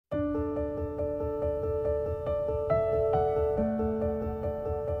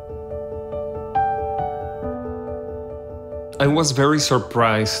I was very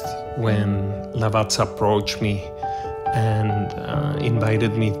surprised when Lavazza approached me and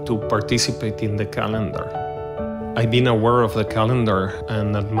invited me to participate in the calendar. I've been aware of the calendar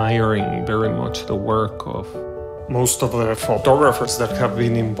and admiring very much the work of most of the photographers that have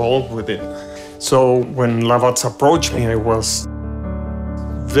been involved with it. So when Lavazza approached me, I was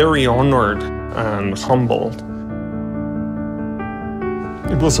very honored and humbled.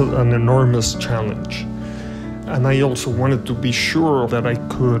 It was an enormous challenge. And I also wanted to be sure that I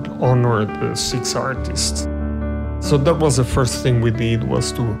could honor the 6 artists. So that was the first thing we did,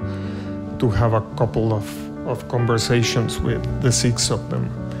 was to have a couple of conversations with the 6 of them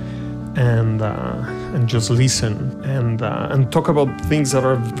and just listen and talk about things that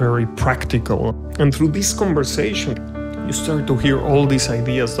are very practical. And through this conversation, you start to hear all these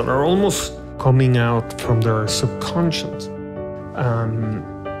ideas that are almost coming out from their subconscious.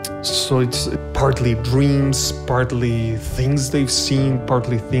 So it's partly dreams, partly things they've seen,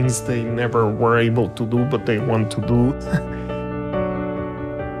 partly things they never were able to do, but they want to do.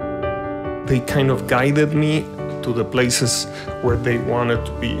 They kind of guided me to the places where they wanted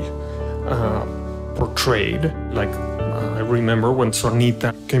to be portrayed. Like, I remember when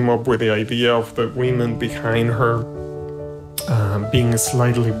Sonita came up with the idea of the women behind her being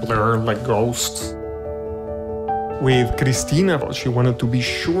slightly blurred like ghosts. With Cristina, she wanted to be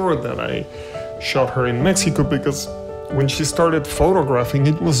sure that I shot her in Mexico, because when she started photographing,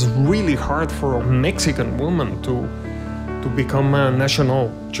 it was really hard for a Mexican woman to become a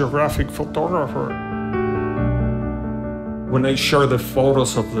National Geographic photographer. When I shared the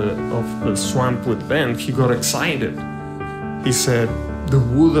photos of the swamp with Ben, he got excited. He said, "The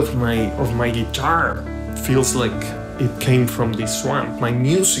wood of my guitar feels like it came from this swamp. My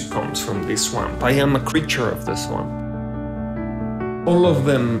music comes from this swamp. I am a creature of the swamp." All of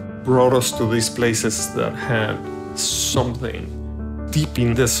them brought us to these places that had something deep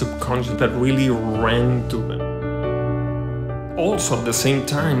in the subconscious that really rang to them. Also, at the same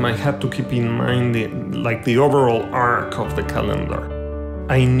time, I had to keep in mind the overall arc of the calendar.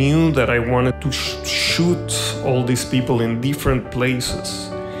 I knew that I wanted to shoot all these people in different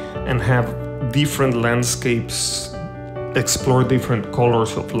places and have different landscapes, explore different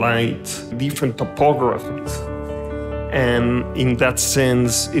colors of light, different topographies. And in that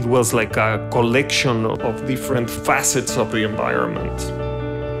sense, it was like a collection of different facets of the environment.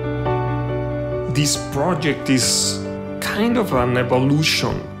 This project is kind of an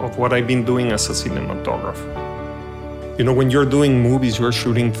evolution of what I've been doing as a cinematographer. You know, when you're doing movies, you're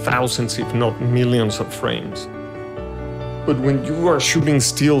shooting thousands, if not millions of frames. But when you are shooting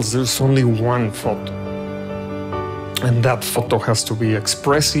stills, there's only one photo. And that photo has to be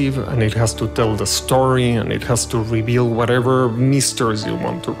expressive, and it has to tell the story, and it has to reveal whatever mysteries you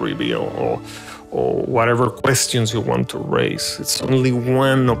want to reveal, or whatever questions you want to raise. It's only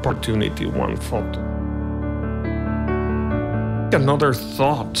one opportunity, one photo. Another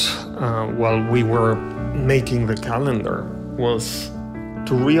thought while we were making the calendar was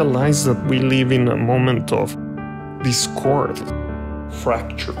to realize that we live in a moment of discord,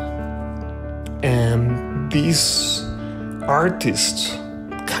 fracture. And these artists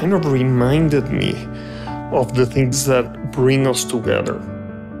kind of reminded me of the things that bring us together.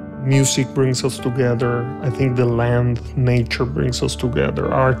 Music brings us together. I think the land, nature brings us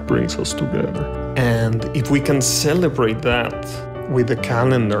together. Art brings us together. And if we can celebrate that with the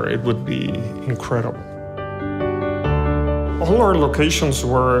calendar, it would be incredible. All our locations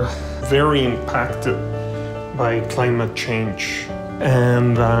were very impacted by climate change.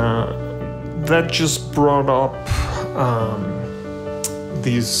 And that just brought up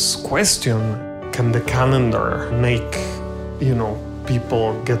this question: can the calendar make,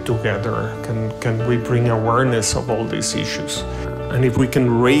 people get together? Can we bring awareness of all these issues? And if we can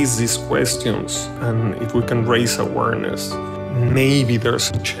raise these questions, and if we can raise awareness, maybe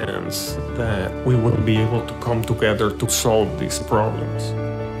there's a chance that we will be able to come together to solve these problems.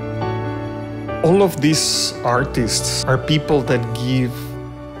 All of these artists are people that give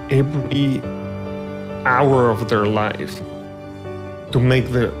every hour of their life to make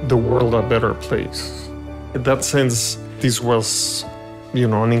the world a better place. In that sense, this was,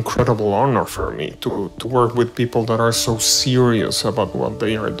 an incredible honor for me to work with people that are so serious about what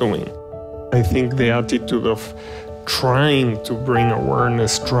they are doing. I think the attitude of trying to bring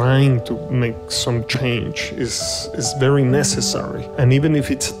awareness, trying to make some change is very necessary. And even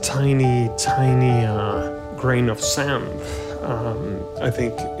if it's a tiny grain of sand, I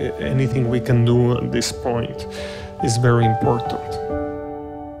think anything we can do at this point is very important.